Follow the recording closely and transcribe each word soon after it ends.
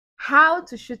how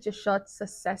to shoot your shot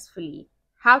successfully,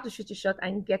 how to shoot your shot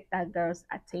and get that girl's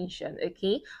attention.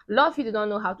 Okay, a lot of you do not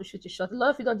know how to shoot your shot. A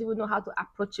lot of you don't even know how to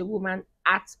approach a woman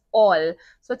at all.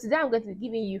 So today I'm going to be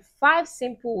giving you 5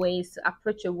 simple ways to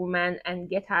approach a woman and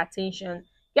get her attention.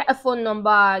 Get a phone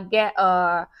number, get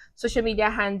a social media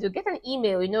handle, get an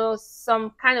email,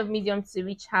 some kind of medium to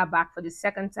reach her back for the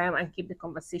second time and keep the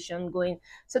conversation going.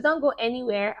 So don't go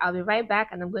anywhere. I'll be right back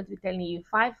and I'm going to be telling you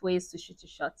 5 ways to shoot your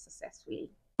shot successfully.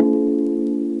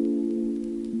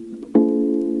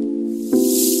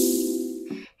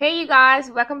 Hey you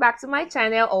guys, welcome back to my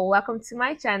channel, or welcome to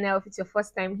my channel if it's your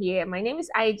first time here. My name is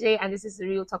IJ and this is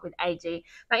Real Talk with IJ.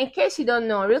 Now in case you don't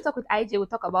know, Real Talk with IJ will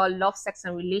talk about love, sex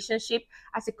and relationship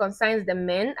as it concerns the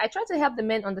men. I try to help the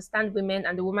men understand women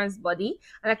and the woman's body,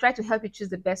 and I try to help you choose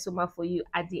the best woman for you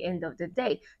at the end of the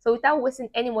day. So without wasting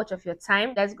any much of your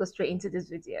time, let's go straight into this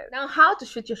video. Now, how to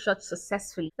shoot your shot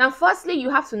successfully. Now firstly, you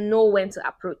have to know when to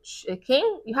approach. Okay,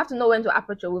 you have to know when to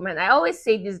approach a woman. I always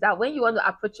say this, that when you want to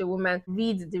approach a woman,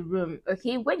 read the room.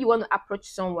 Okay, when you want to approach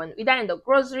someone, either in the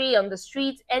grocery, on the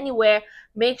street, anywhere,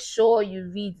 make sure you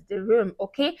read the room.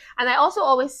 Okay, and I also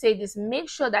always say this, make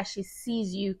sure that she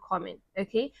sees you coming.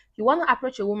 Okay, if you want to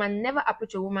approach a woman, never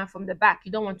approach a woman from the back.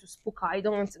 You don't want to spook her, you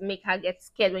don't want to make her get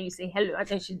scared when you say hello and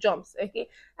then she jumps. Okay,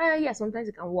 yeah, sometimes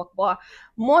it can work, but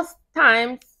most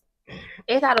times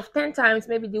 8 out of 10 times,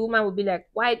 maybe the woman will be like,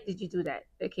 why did you do that?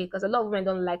 Okay, because a lot of women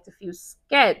don't like to feel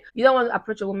scared. You don't want to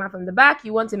approach a woman from the back.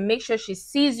 You want to make sure she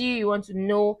sees you. You want to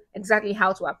know exactly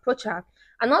how to approach her.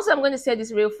 And also, I'm going to say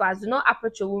this real fast. Do not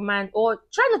approach a woman, or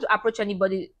try not to approach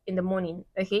anybody in the morning.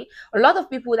 Okay, a lot of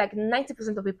people, like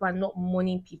 90% of people, are not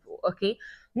morning people. Okay,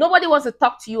 nobody wants to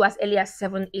talk to you as early as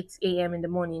 7, 8 a.m. in the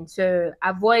morning. So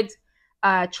avoid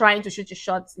trying to shoot your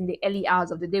shots in the early hours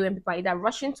of the day when people are either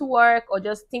rushing to work or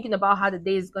just thinking about how the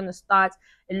day is going to start.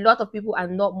 A lot of people are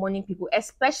not morning people,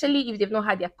 especially if they've not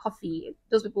had their coffee.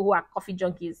 Those people who are coffee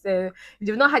junkies. So if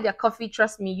they've not had their coffee,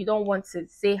 trust me, you don't want to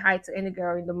say hi to any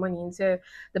girl in the morning. So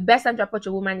the best time to approach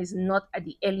a woman is not at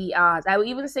the early hours. I will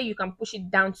even say you can push it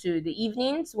down to the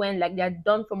evenings when like they're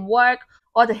done from work,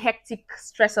 all the hectic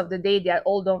stress of the day, they are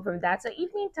all done from that. So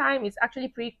evening time is actually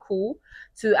pretty cool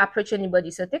to approach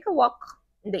anybody. So take a walk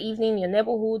in the evening in your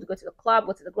neighborhood, go to the club,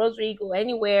 go to the grocery, go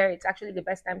anywhere. It's actually the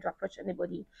best time to approach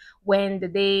anybody when the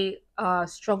day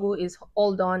struggle is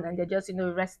all done and they're just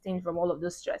resting from all of the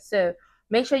stress. So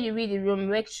make sure you read the room,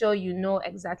 make sure you know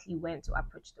exactly when to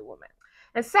approach the woman.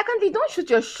 And secondly, don't shoot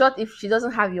your shot if she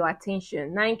doesn't have your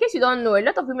attention. Now, in case you don't know, a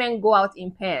lot of women go out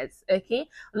in pairs, okay?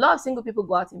 A lot of single people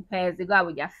go out in pairs. They go out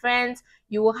with their friends.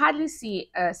 You will hardly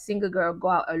see a single girl go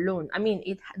out alone. I mean,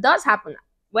 it does happen.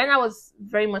 When I was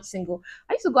very much single,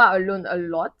 I used to go out alone a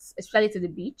lot, especially to the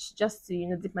beach, just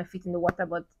to, dip my feet in the water,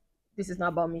 but this is not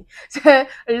about me. So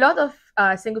a lot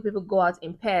of single people go out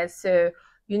in pairs. So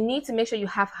you need to make sure you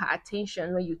have her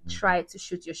attention when you try to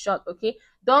shoot your shot, okay?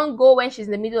 Don't go when she's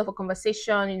in the middle of a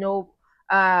conversation,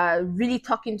 really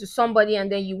talking to somebody,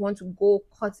 and then you want to go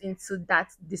cut into that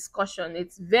discussion.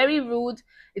 It's very rude.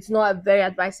 It's not very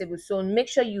advisable. So make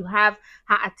sure you have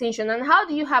her attention. And how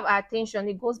do you have her attention?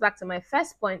 It goes back to my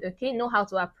first point, okay? Know how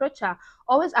to approach her.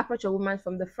 Always approach a woman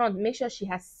from the front. Make sure she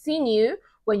has seen you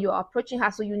when you're approaching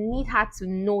her. So you need her to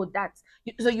know that.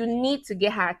 So you need to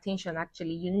get her attention,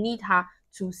 actually. You need her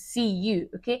to see you,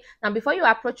 okay? Now, before you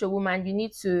approach a woman, you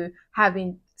need to have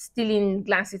been stealing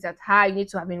glances at her. You need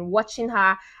to have been watching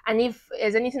her. And if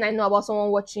there's anything I know about someone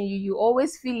watching you, you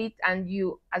always feel it. And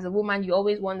you, as a woman, you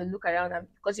always want to look around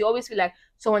because you always feel like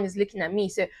someone is looking at me.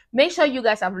 So make sure you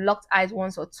guys have locked eyes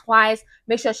once or twice.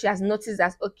 Make sure she has noticed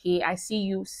that, okay, I see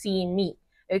you seeing me.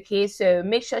 Okay, so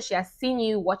make sure she has seen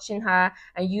you watching her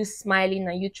and you smiling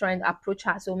and you trying to approach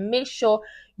her. So make sure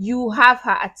you have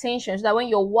her attention so that when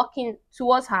you're walking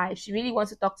towards her, if she really wants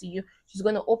to talk to you, she's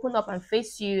going to open up and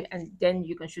face you, and then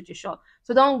you can shoot your shot.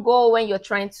 So don't go when you're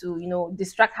trying to,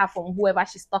 distract her from whoever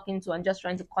she's talking to and just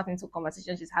trying to cut into a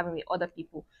conversation she's having with other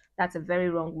people. That's a very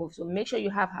wrong move. So make sure you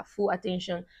have her full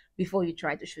attention before you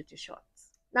try to shoot your shot.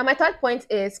 Now, my third point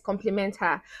is compliment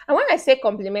her. And when I say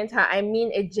compliment her, I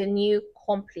mean a genuine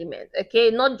compliment, okay?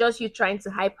 Not just you trying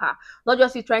to hype her, not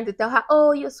just you trying to tell her,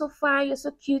 oh, you're so fine, you're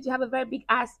so cute, you have a very big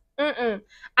ass. And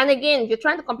again, if you're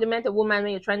trying to compliment a woman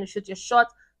when you're trying to shoot your shot,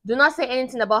 do not say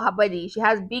anything about her body. If she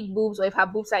has big boobs or if her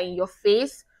boobs are in your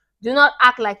face, do not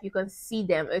act like you can see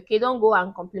them, okay? Don't go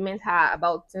and compliment her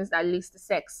about things that leads to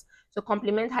sex. So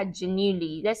compliment her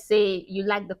genuinely. Let's say you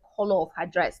like the color of her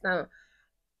dress. Now,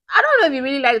 I don't know if you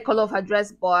really like the color of her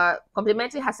dress, but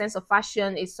complimenting her sense of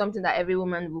fashion is something that every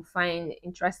woman will find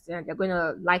interesting and they're going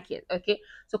to like it. Okay.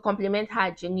 So compliment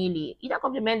her genuinely. Either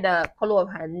compliment the color of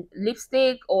her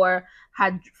lipstick or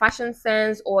her fashion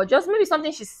sense or just maybe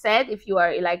something she said if you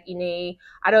are like in a,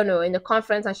 I don't know, in a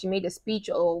conference and she made a speech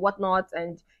or whatnot.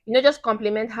 And, just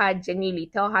compliment her genuinely.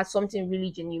 Tell her something really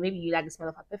genuine. Maybe you like the smell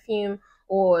of her perfume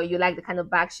or you like the kind of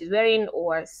bag she's wearing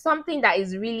or something that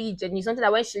is really genuine. Something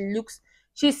that when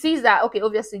she sees that okay,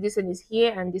 obviously this one is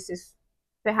here and this is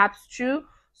perhaps true.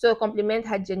 So compliment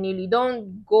her genuinely.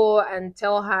 Don't go and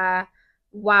tell her,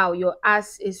 wow, your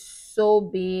ass is so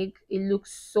big, it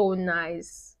looks so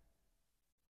nice.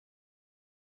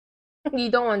 You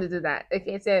don't want to do that.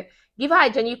 Okay, so give her a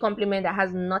genuine compliment that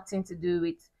has nothing to do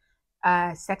with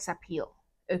sex appeal.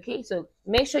 Okay, so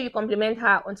make sure you compliment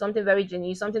her on something very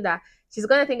genuine, something that she's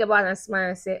gonna think about and smile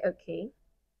and say, okay.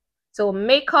 So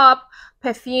makeup,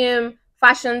 perfume,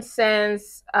 fashion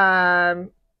sense,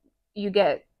 you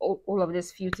get all of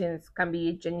these few things can be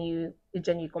a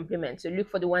genuine compliment. So look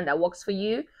for the one that works for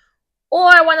you.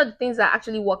 Or one of the things that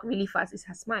actually work really fast is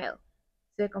her smile.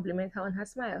 So compliment her on her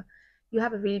smile. You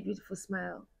have a really beautiful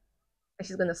smile. And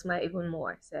she's gonna smile even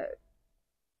more. So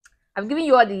I've given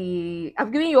you all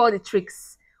the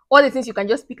tricks, all the things you can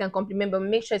just pick and compliment, but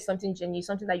make sure it's something genuine,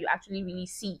 something that you actually really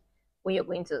see when you're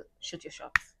going to shoot your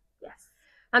shots. Yes.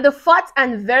 And the fourth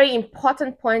and very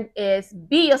important point is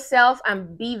be yourself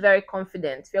and be very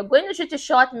confident. If you're going to shoot a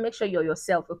shot, make sure you're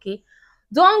yourself, okay?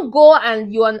 Don't go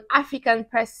and you're an African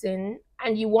person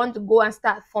and you want to go and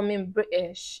start forming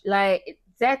British. Like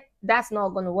that's not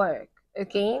gonna work.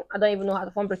 Okay. I don't even know how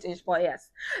to form British, but yes.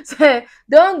 So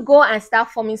don't go and start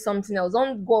forming something else.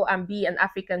 Don't go and be an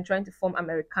African trying to form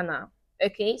Americana.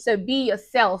 Okay. So be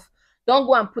yourself. Don't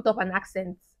go and put up an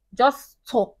accent. Just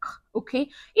talk. Okay.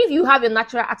 If you have your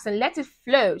natural accent, let it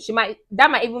flow. That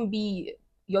might even be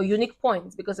your unique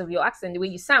point because of your accent, the way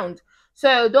you sound.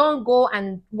 So don't go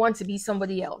and want to be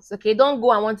somebody else. Okay. Don't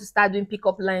go and want to start doing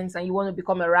pickup lines and you want to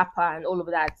become a rapper and all of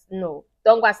that. No.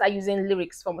 Don't go and start using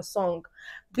lyrics from a song.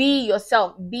 Be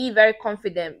yourself. Be very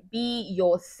confident. Be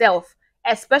yourself.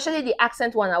 Especially the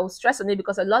accent one. I will stress on it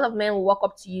because a lot of men will walk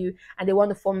up to you and they want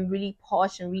to form really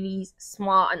posh and really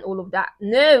smart and all of that.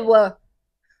 No.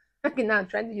 Okay, now I'm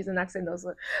trying to use an accent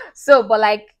also. So, but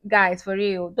like, guys, for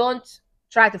real, don't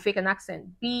try to fake an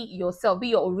accent. Be yourself. Be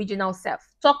your original self.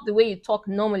 Talk the way you talk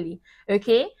normally.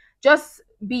 Okay? Just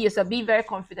be yourself. Be very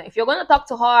confident. If you're going to talk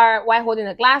to her while holding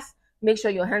a glass, make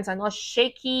sure your hands are not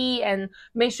shaky and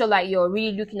make sure like you're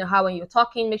really looking at her when you're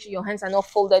talking. Make sure your hands are not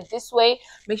folded this way.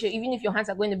 Make sure even if your hands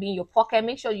are going to be in your pocket,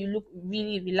 make sure you look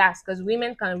really relaxed because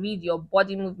women can read your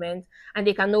body movement and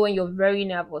they can know when you're very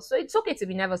nervous. So it's okay to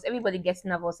be nervous. Everybody gets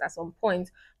nervous at some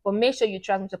point, but make sure you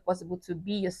try as much as possible to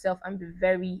be yourself and be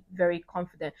very, very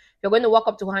confident. If you're going to walk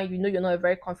up to her and you know you're not a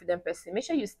very confident person, make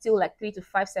sure you still like 3 to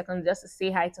 5 seconds just to say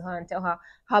hi to her and tell her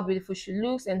how beautiful she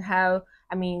looks and how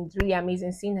it's really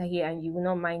amazing seeing her here, and you will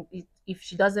not mind if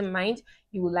she doesn't mind.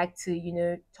 You would like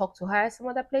to, talk to her some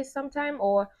other place sometime,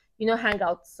 or hang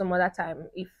out some other time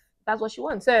if that's what she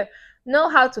wants. So know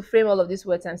how to frame all of these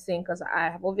words I'm saying because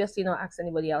I have obviously not asked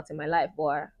anybody else in my life,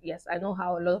 but yes, I know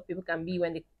how a lot of people can be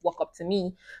when they walk up to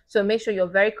me. So make sure you're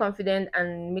very confident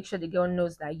and make sure the girl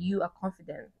knows that you are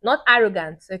confident, not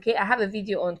arrogant. Okay, I have a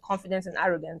video on confidence and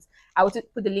arrogance. I will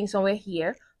put the link somewhere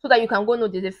here so that you can go know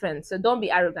the difference. So don't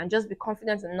be arrogant, just be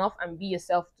confident enough and be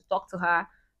yourself to talk to her.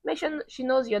 Make sure she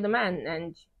knows you're the man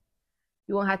and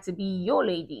you won't have to be your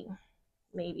lady,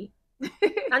 maybe.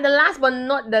 And the last but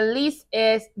not the least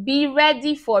is be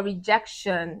ready for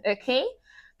rejection. Okay,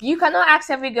 you cannot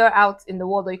ask every girl out in the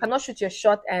world, or you cannot shoot your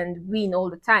shot and win all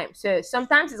the time. So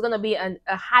sometimes it's gonna be a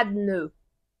hard no.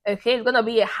 Okay, it's gonna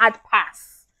be a hard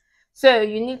pass. So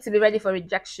you need to be ready for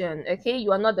rejection. Okay,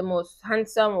 you are not the most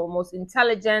handsome or most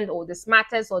intelligent or the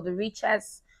smartest or the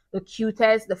richest, the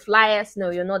cutest, the flyest. No,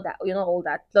 you're not that. You're not all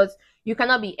that. Plus, you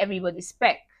cannot be everybody's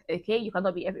spec. Okay, you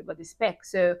cannot be everybody's spec.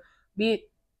 So be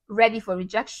ready for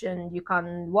rejection. You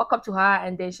can walk up to her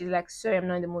and then she's like, sorry, I'm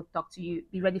not in the mood to talk to you.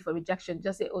 Be ready for rejection.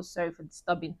 Just say, oh, sorry for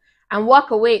disturbing, and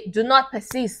walk away. Do not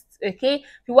persist. Okay,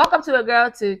 if you walk up to a girl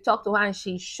to talk to her and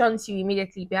she shuns you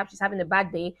immediately, perhaps she's having a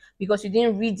bad day because you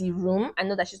didn't read the room and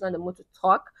know that she's not in the mood to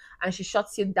talk, and she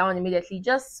shuts you down immediately,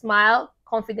 just smile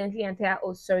confidently and tell her,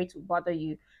 oh, sorry to bother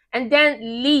you, and then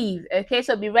leave. Okay,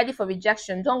 so be ready for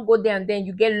rejection. Don't go there and then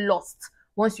you get lost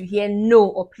once you hear no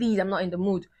or please, I'm not in the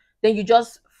mood. Then you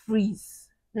just freeze.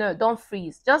 No, don't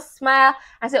freeze. Just smile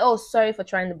and say, oh, sorry for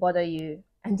trying to bother you,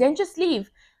 and then just leave.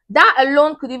 That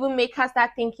alone could even make her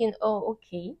start thinking, oh,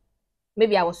 okay,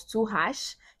 maybe I was too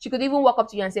harsh. She could even walk up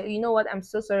to you and say, you know what, I'm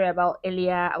so sorry about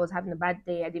earlier. I was having a bad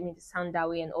day. I didn't mean to sound that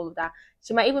way and all of that.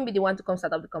 She might even be the one to come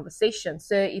start up the conversation.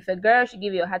 So if a girl should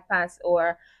give you a hard pass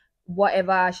or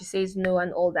whatever, she says no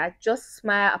and all that, just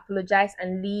smile, apologize,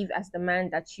 and leave as the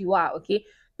man that you are. Okay,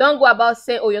 don't go about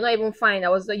saying, oh, you're not even fine.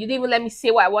 You didn't even let me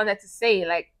say what I wanted to say.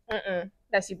 Like,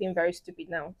 that's you being very stupid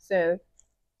now. So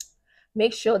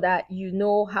make sure that you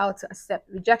know how to accept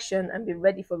rejection and be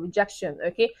ready for rejection.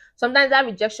 Okay, sometimes that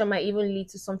rejection might even lead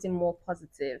to something more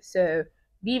positive. So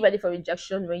be ready for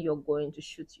rejection when you're going to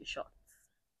shoot your shot.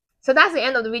 So that's the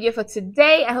end of the video for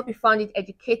today. I hope you found it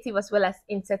educative as well as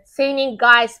entertaining.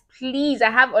 Guys, please,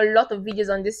 I have a lot of videos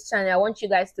on this channel. I want you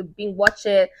guys to binge watch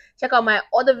it. Check out my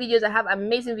other videos. I have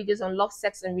amazing videos on love,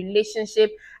 sex, and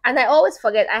relationship. And I always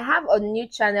forget, I have a new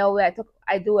channel where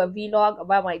I do a vlog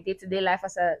about my day-to-day life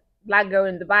as a black girl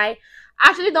in Dubai. I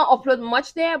actually don't upload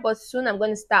much there, but soon I'm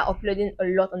going to start uploading a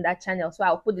lot on that channel. So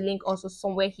I'll put the link also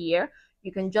somewhere here.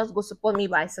 You can just go support me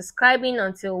by subscribing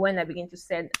until when I begin to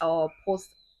send or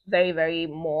post very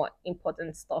more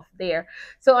important stuff there.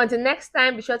 So until next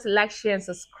time, be sure to like, share, and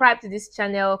subscribe to this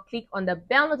channel. Click on the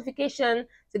bell notification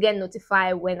to get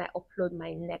notified when I upload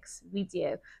my next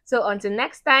video. So until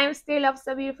next time, stay love,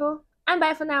 stay beautiful, and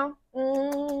bye for now.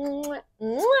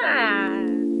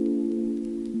 Mwah.